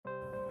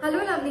Hello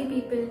lovely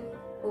people,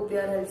 hope you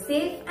are all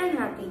safe and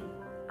happy.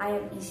 I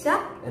am Eesha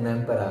and I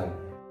am Parag.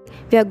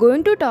 We are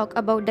going to talk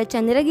about the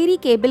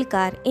Chandragiri Cable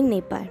Car in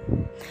Nepal.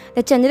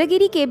 The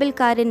Chandragiri Cable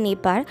Car in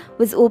Nepal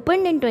was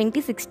opened in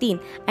 2016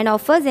 and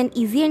offers an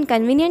easy and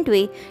convenient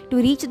way to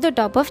reach the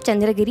top of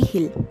Chandragiri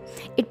Hill.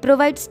 It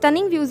provides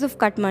stunning views of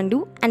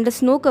Kathmandu and the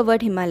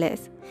snow-covered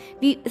Himalayas.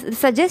 We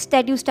suggest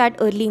that you start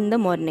early in the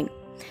morning.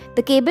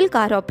 The cable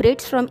car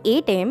operates from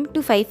 8 am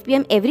to 5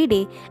 pm every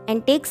day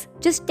and takes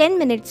just 10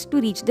 minutes to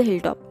reach the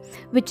hilltop,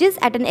 which is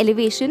at an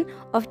elevation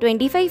of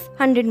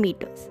 2500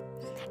 meters.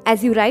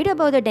 As you ride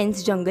above the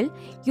dense jungle,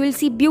 you will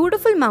see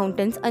beautiful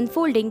mountains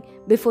unfolding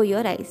before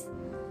your eyes.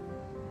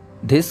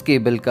 This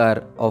cable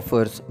car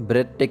offers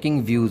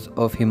breathtaking views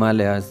of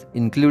Himalayas,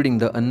 including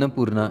the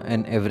Annapurna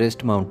and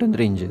Everest mountain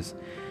ranges.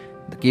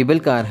 The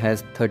cable car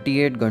has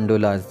 38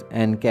 gondolas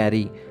and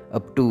carry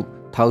up to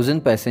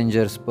 1000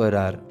 passengers per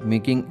hour,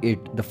 making it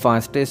the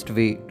fastest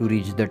way to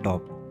reach the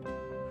top.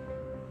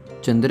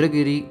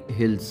 Chandragiri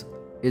Hills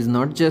is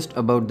not just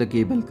about the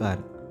cable car.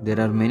 There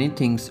are many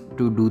things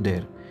to do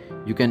there.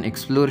 You can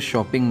explore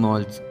shopping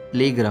malls,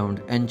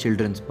 playground and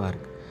children's park.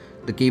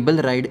 The cable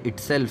ride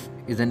itself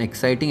is an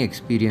exciting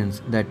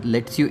experience that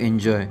lets you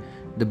enjoy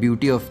the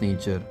beauty of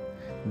nature.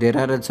 There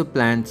are also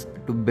plans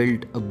to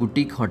build a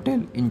boutique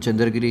hotel in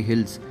Chandragiri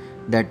Hills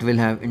that will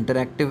have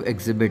interactive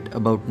exhibit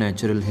about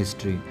natural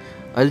history.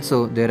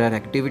 Also, there are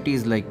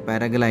activities like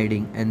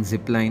paragliding and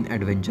zipline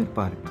adventure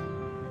park.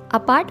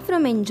 Apart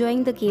from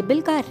enjoying the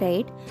cable car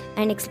ride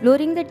and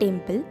exploring the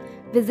temple,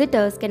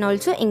 visitors can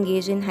also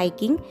engage in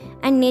hiking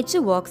and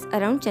nature walks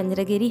around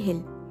Chandragiri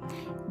Hill.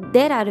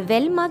 There are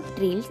well-marked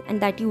trails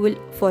and that you will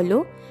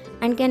follow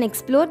and can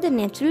explore the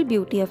natural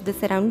beauty of the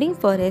surrounding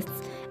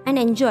forests and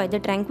enjoy the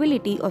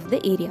tranquility of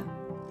the area.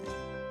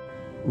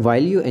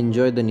 While you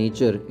enjoy the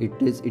nature, it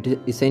is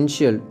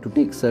essential to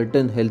take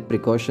certain health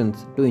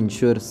precautions to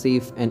ensure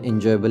safe and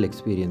enjoyable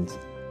experience.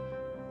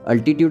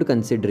 Altitude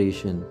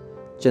consideration.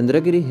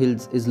 Chandragiri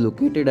Hills is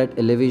located at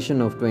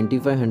elevation of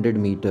 2500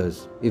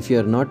 meters. If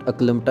you are not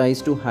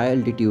acclimatized to high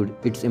altitude,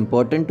 it's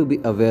important to be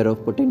aware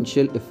of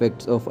potential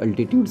effects of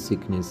altitude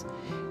sickness.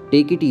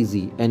 Take it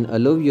easy and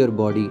allow your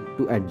body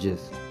to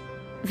adjust.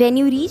 When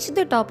you reach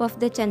the top of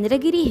the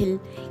Chandragiri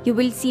Hill, you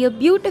will see a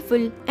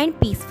beautiful and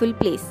peaceful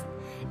place.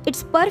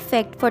 It's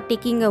perfect for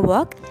taking a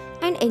walk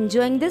and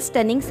enjoying the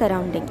stunning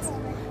surroundings.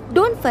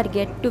 Don't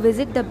forget to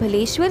visit the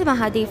Bhaleshwar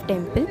Mahadev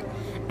temple,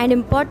 an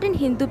important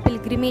Hindu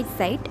pilgrimage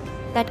site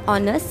that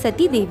honors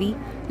Sati Devi,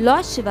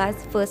 Lord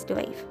Shiva's first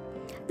wife.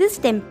 This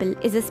temple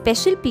is a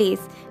special place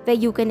where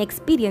you can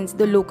experience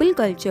the local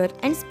culture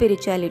and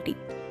spirituality.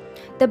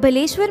 The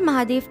Bhaleshwar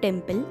Mahadev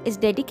temple is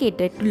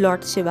dedicated to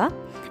Lord Shiva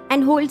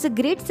and holds a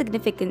great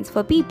significance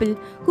for people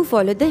who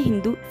follow the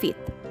Hindu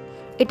faith.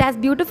 It has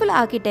beautiful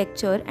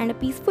architecture and a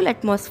peaceful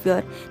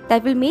atmosphere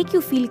that will make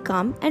you feel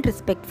calm and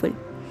respectful.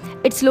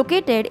 It's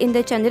located in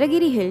the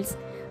Chandragiri Hills,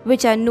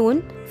 which are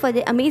known for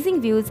their amazing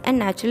views and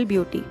natural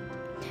beauty.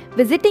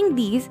 Visiting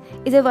these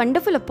is a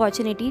wonderful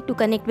opportunity to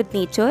connect with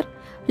nature,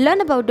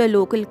 learn about the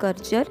local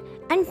culture,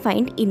 and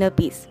find inner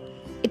peace.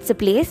 It's a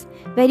place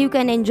where you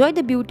can enjoy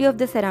the beauty of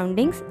the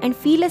surroundings and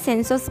feel a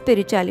sense of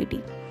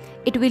spirituality.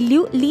 It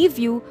will leave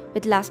you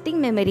with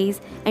lasting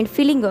memories and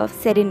feeling of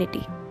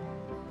serenity.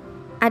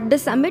 At the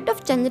summit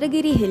of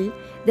Chandragiri Hill,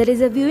 there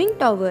is a viewing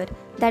tower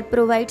that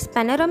provides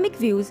panoramic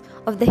views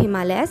of the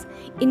Himalayas,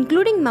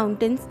 including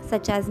mountains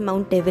such as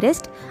Mount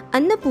Everest,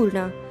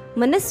 Annapurna,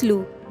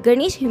 Manaslu,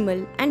 Ganesh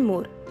Himal, and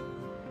more.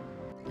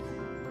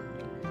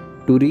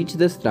 To reach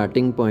the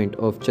starting point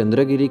of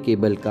Chandragiri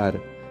Cable Car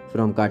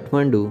from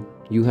Kathmandu,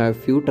 you have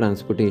few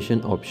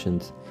transportation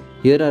options.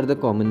 Here are the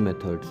common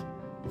methods.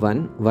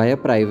 1. Via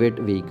private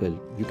vehicle.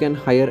 You can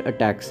hire a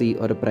taxi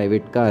or a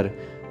private car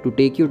to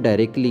take you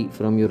directly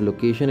from your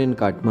location in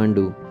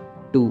Kathmandu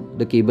to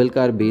the cable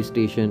car base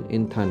station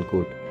in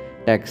Thankot.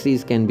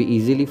 Taxis can be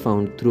easily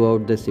found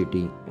throughout the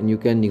city and you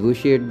can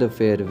negotiate the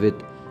fare with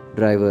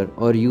driver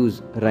or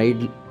use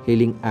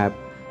ride-hailing app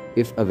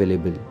if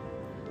available.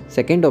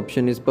 Second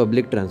option is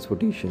public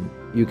transportation.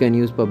 You can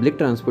use public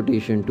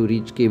transportation to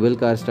reach cable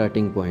car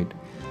starting point.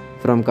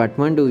 From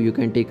Kathmandu, you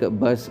can take a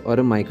bus or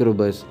a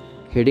microbus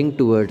heading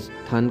towards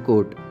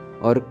Thankot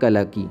or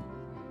Kalaki.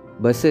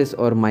 Buses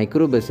or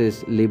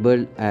microbuses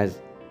labeled as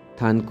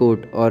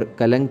Thankot or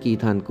Kalanki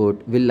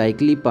Thankot will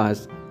likely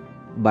pass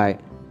by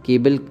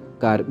cable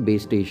car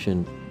base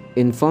station.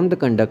 Inform the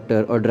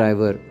conductor or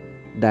driver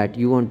that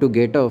you want to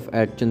get off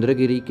at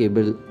Chandragiri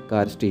Cable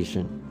Car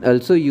Station.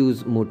 Also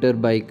use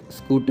motorbike,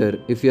 scooter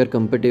if you are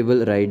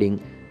comfortable riding.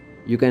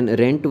 You can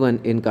rent one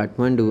in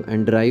Kathmandu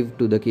and drive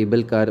to the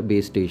cable car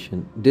base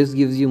station. This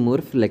gives you more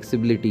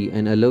flexibility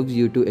and allows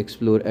you to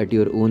explore at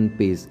your own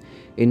pace.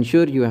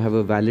 Ensure you have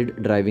a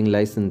valid driving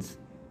license.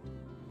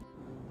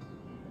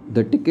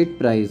 The ticket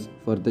price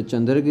for the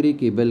Chandragiri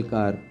Cable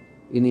Car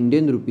in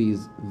Indian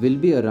rupees will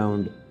be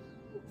around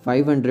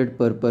 500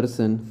 per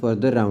person for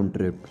the round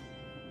trip.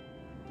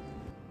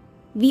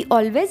 We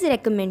always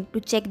recommend to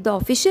check the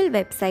official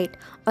website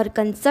or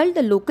consult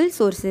the local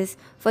sources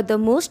for the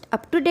most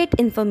up-to-date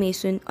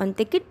information on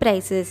ticket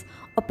prices,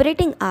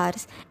 operating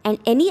hours, and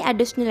any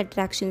additional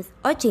attractions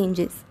or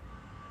changes.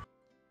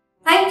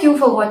 Thank you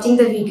for watching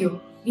the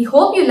video. We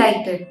hope you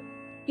liked it.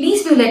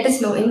 Please do let us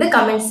know in the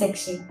comments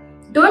section.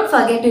 Don't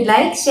forget to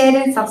like, share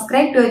and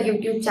subscribe to our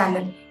YouTube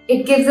channel.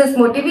 It gives us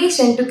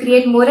motivation to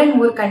create more and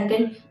more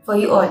content for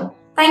you all.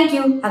 Thank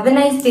you. Have a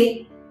nice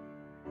day.